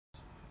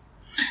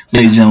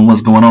Ladies and gentlemen,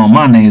 what's going on?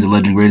 My name is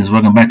Legend Greatness.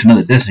 Welcome back to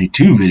another Destiny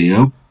 2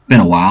 video. Been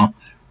a while.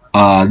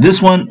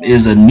 This one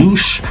is a new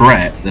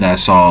strat that I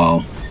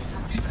saw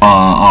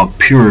on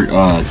Pure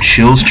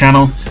Chill's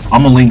channel.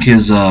 I'm gonna link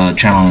his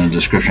channel in the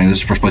description. This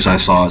is the first place I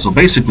saw it. So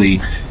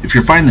basically, if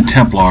you're fighting the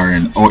Templar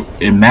or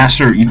in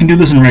Master, you can do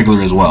this in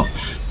regular as well.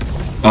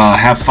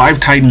 Have 5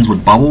 Titans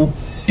with Bubble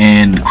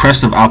and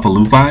Crest of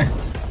Alpalupi,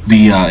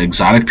 the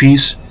exotic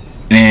piece,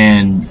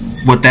 and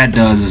what that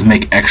does is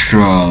make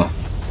extra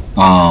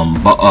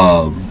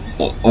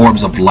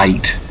orbs of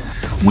light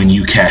when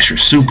you cast your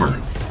super.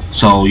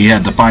 So you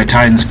have the 5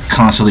 Titans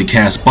constantly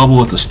cast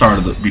bubble at the start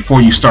of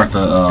before you start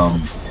the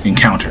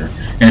encounter,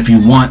 and if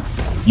you want,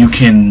 you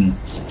can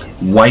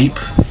wipe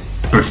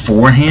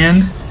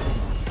beforehand.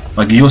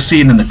 Like you'll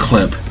see it in the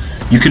clip.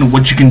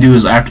 What you can do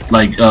is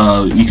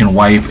you can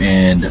wipe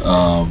and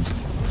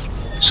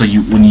so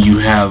you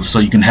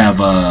can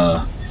have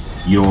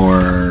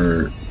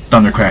your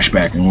Thunder Crash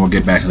back, and we'll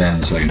get back to that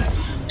in a second.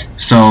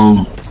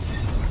 So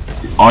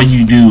all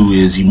you do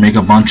is you make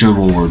a bunch of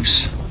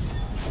orbs,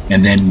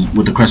 and then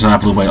with the Crest of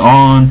Alpalupi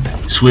on,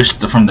 switch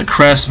from the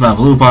Crest of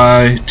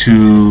Alpalupi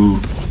to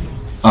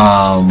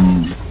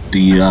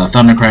the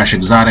Thunder Crash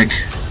exotic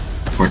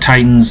for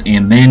Titans,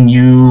 and then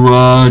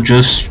you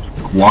just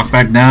walk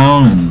back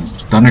down and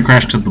Thunder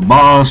Crash to the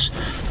boss,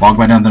 walk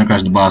back down, Thunder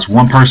Crash to the boss.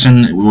 One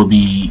person will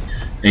be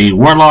a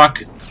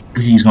Warlock.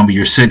 He's going to be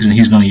your 6, and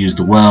he's going to use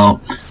the well.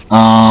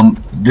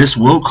 This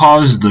will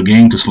cause the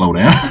game to slow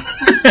down.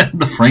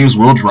 The frames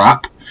will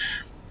drop,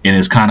 and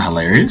it's kind of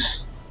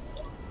hilarious.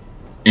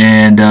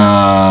 And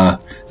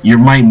you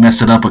might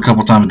mess it up a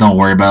couple times, don't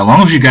worry about it. As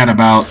long as you got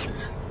about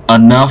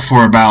enough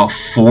for about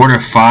 4 to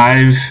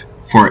 5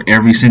 for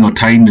every single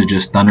Titan to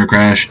just Thunder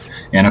Crash,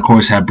 and of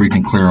course have Breach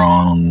and Clear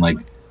on, like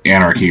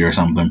Anarchy or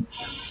something,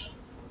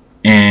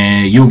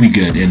 and you'll be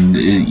good. And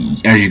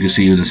as you can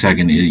see in a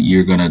second,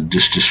 you're gonna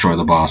just destroy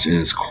the boss. It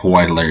is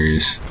quite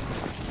hilarious.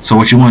 So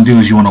what you want to do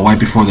is you want to wipe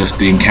before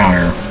the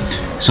encounter,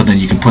 so then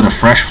you can put a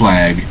fresh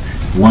flag.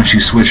 Once you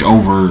switch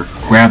over,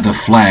 grab the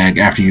flag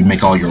after you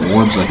make all your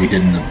orbs like we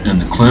did in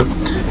the clip,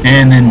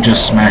 and then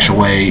just smash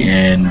away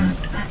and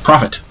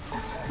profit.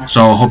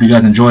 So hope you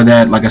guys enjoy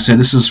that. Like I said,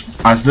 this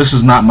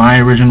is not my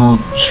original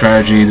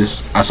strategy.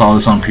 I saw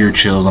this on Pure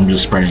Chills. I'm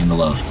just spreading the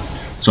love.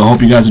 So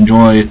hope you guys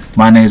enjoy.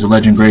 My name is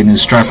Legend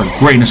Greatness. Strive for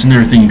greatness in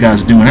everything you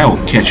guys do, and I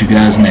will catch you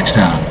guys next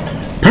time.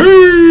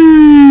 Peace!